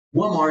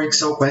One more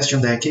Excel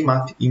question that came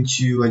up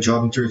into a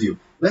job interview.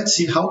 Let's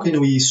see how can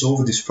we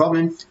solve this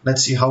problem.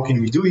 Let's see how can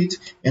we do it.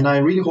 And I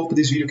really hope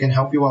this video can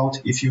help you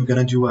out if you're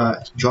gonna do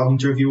a job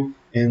interview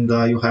and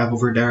you have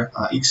over there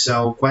an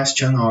Excel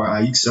question or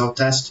an Excel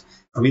test.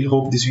 I really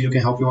hope this video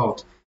can help you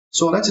out.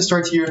 So let's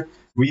start here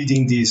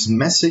reading this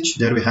message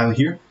that we have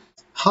here.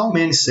 How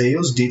many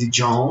sales did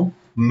John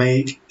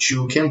make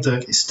to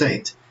Kentucky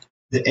State?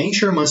 The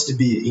answer must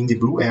be in the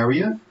blue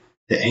area.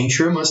 The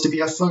answer must be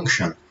a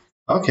function.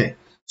 Okay.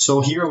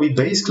 So here we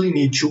basically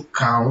need to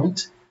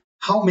count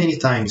how many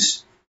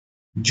times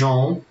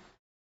John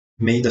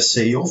made a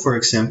sale, for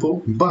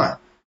example, but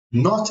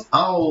not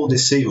all the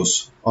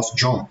sales of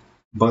John,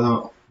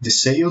 but the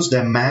sales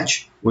that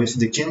match with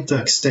the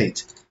Kentucky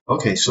State.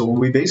 Okay, so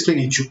we basically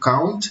need to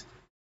count,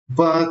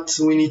 but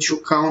we need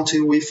to count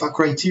with a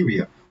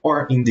criteria,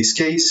 or in this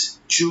case,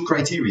 two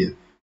criteria,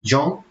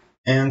 John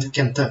and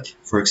Kentucky,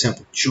 for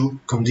example, two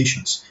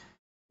conditions.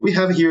 We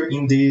have here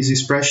in this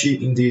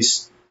spreadsheet, in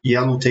this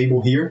yellow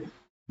table here,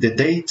 the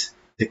date,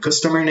 the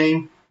customer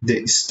name,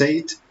 the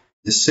state,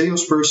 the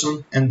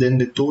salesperson, and then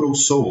the total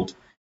sold.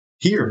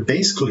 Here,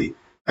 basically,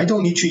 I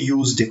don't need to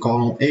use the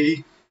column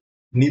A,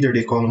 neither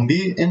the column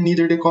B, and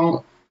neither the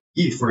column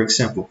E, for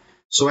example.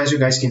 So as you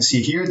guys can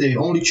see here, the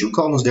only two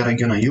columns that I'm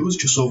gonna use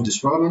to solve this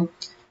problem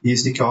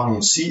is the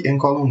column C and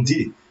column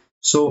D.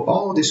 So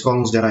all these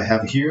columns that I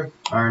have here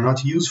are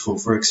not useful,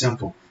 for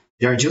example.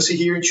 They are just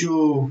here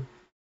to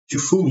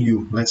fool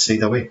you, let's say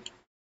that way.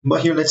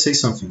 But here, let's say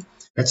something.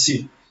 Let's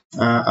see.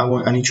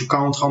 I need to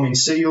count how many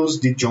sales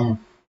did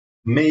John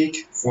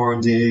make for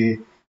the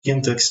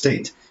Kentucky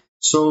State.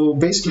 So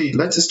basically,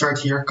 let's start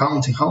here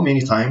counting how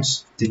many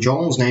times the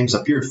John's names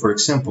appeared, for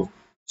example.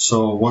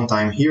 So one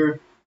time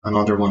here,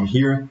 another one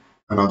here,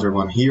 another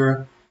one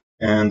here,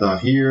 and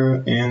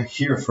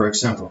here, for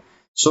example.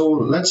 So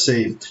let's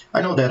say,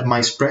 I know that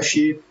my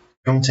spreadsheet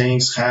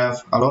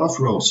have a lot of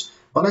rows,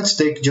 but let's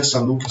take just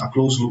a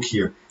close look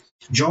here.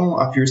 John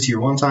appears here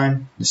one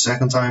time, the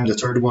second time, the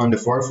third one, the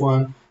fourth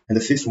one, and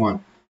the fifth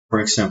one, for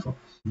example.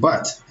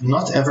 But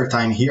not every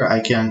time here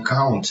I can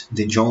count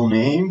the John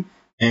name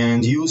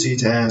and use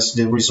it as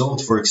the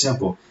result, for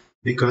example,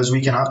 because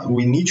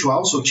we need to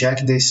also check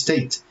the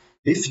state.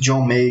 If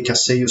John make a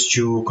sales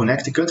to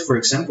Connecticut, for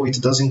example, it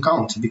doesn't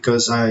count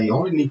because I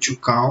only need to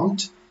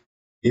count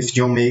if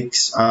John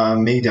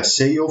made a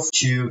sale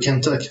to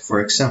Kentucky, for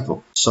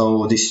example.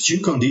 So these two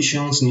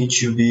conditions need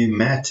to be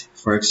met,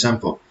 for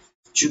example.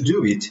 To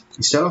do it,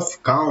 instead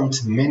of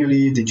count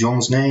manually the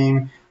John's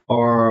name,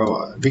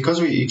 or because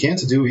we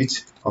can't do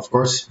it, of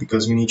course,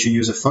 because we need to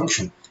use a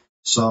function.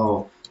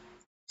 So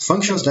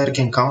functions that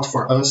can count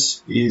for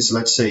us is,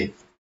 let's say,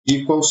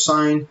 equal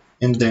sign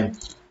and then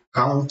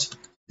count.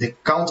 The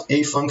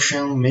COUNTA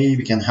function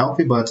maybe can help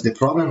you, but the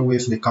problem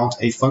with the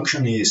COUNTA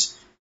function is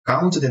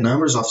count the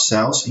numbers of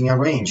cells in a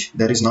range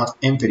that is not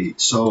empty.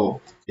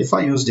 So if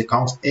I use the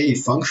COUNTA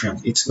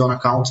function, it's gonna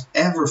count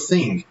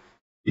everything.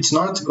 It's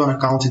not going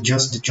to count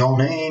just the John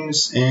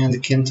names and the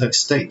Kentucky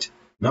State.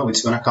 No,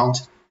 it's going to count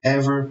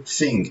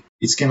everything.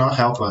 It cannot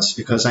help us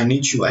because I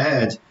need to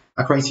add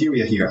a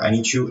criteria here. I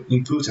need to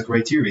input a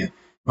criteria.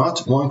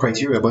 Not one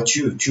criteria, but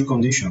two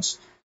conditions.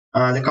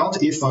 The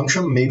COUNTIF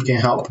function maybe can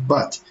help,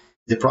 but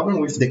the problem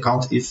with the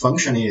COUNTIF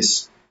function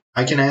is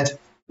I can add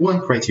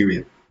one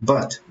criteria,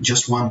 but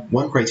just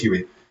one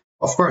criteria.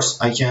 Of course,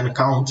 I can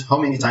count how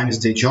many times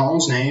the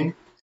John's name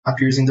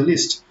appears in the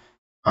list.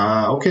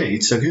 Okay,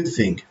 it's a good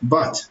thing,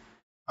 but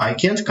I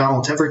can't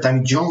count every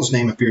time John's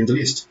name appears in the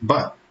list,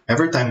 but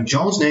every time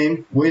John's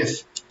name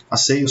with a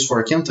sales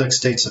for Kentucky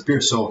State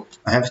appears, so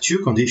I have two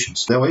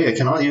conditions. That way I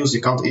cannot use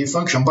the COUNTIF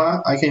function,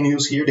 but I can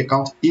use here the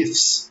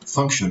COUNTIFs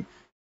function,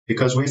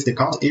 because with the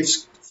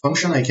COUNTIFs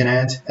function I can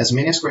add as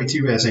many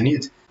criteria as I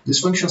need.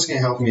 These functions can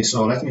help me,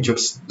 so let me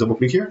just double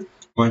click here.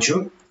 1,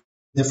 2.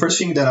 The first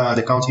thing that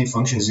the COUNTIF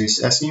function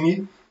is asking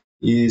me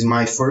is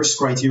my first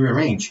criteria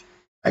range.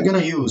 I'm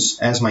going to use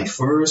as my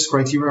first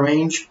criteria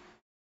range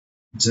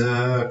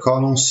the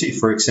column C,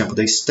 for example,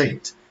 the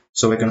state.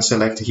 So I'm going to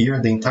select here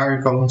the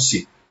entire column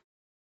C.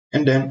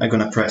 And then I'm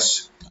going to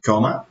press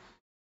comma.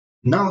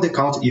 Now the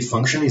COUNTIF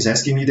function is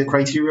asking me the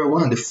criteria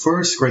 1, the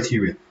first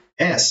criteria.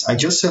 As I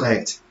just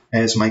select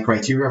as my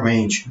criteria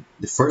range,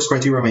 the first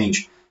criteria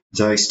range,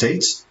 the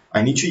states,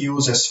 I need to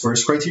use as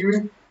first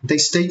criteria the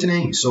state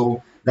name.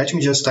 So let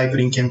me just type it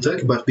in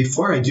Kentucky, but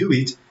before I do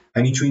it,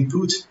 I need to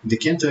input the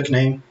Kentucky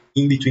name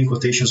in between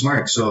quotations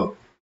marks. So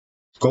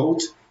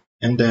quote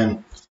and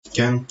then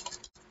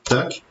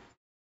Kentucky,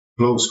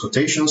 close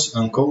quotations,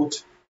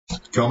 unquote,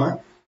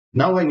 comma.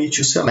 Now I need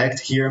to select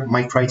here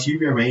my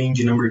criteria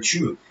range number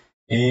 2,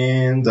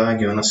 and I'm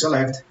gonna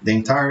select the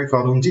entire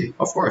column D.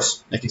 Of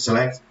course, I can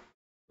select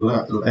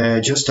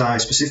just a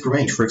specific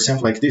range, for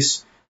example, like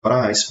this,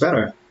 but it's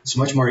better. It's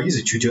much more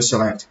easy to just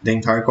select the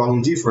entire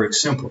column D, for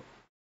example,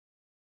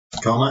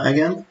 comma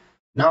again.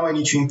 Now I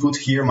need to input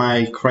here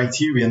my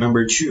criteria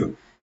number 2.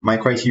 My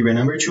criteria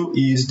number 2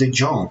 is the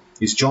John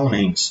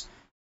names.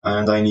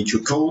 And I need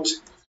to quote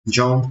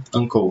John,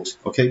 unquote.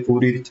 Okay,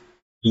 put it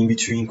in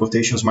between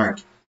quotations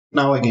mark.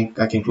 Now I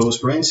can close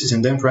parentheses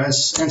and then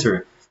press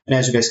enter. And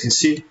as you guys can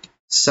see,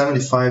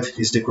 75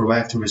 is the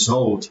correct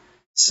result.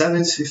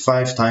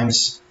 75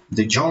 times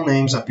the John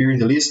names appear in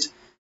the list,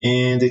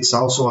 and it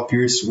also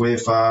appears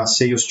with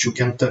sales to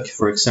Kentucky,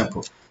 for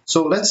example.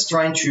 So let's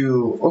try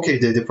to, okay,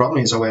 the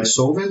problem is already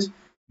solved,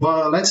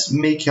 but let's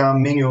make a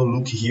manual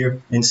look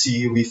here and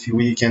see if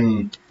we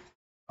can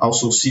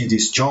also see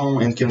this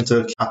John and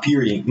Kentucky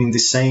appearing in the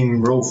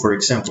same row, for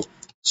example.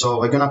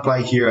 So I'm gonna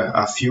apply here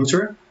a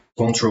filter,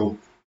 Control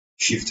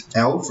Shift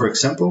L, for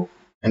example,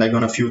 and I'm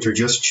gonna filter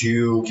just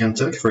to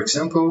Kentucky, for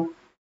example,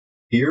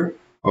 here,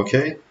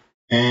 okay,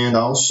 and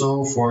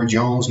also for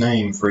John's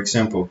name, for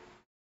example,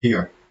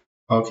 here,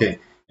 okay.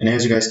 And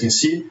as you guys can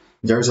see,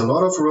 there's a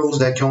lot of rows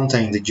that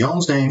contain the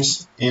John's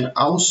names and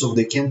also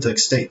the Kentucky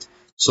state.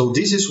 So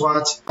this is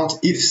what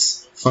COUNT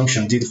IFS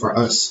function did for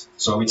us.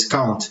 So it's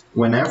count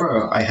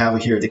whenever I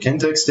have here the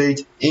Kentucky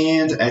state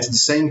and at the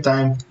same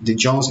time the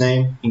John's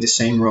name in the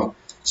same row.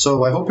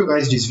 So I hope you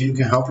guys this video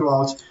can help you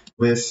out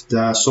with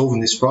solving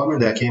this problem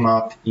that came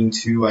up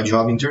into a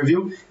job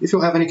interview. If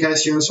you have any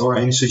questions or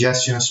any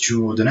suggestions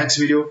to the next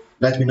video,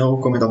 let me know,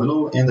 comment down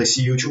below, and I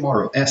see you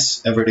tomorrow.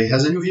 As every day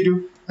has a new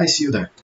video, I see you there.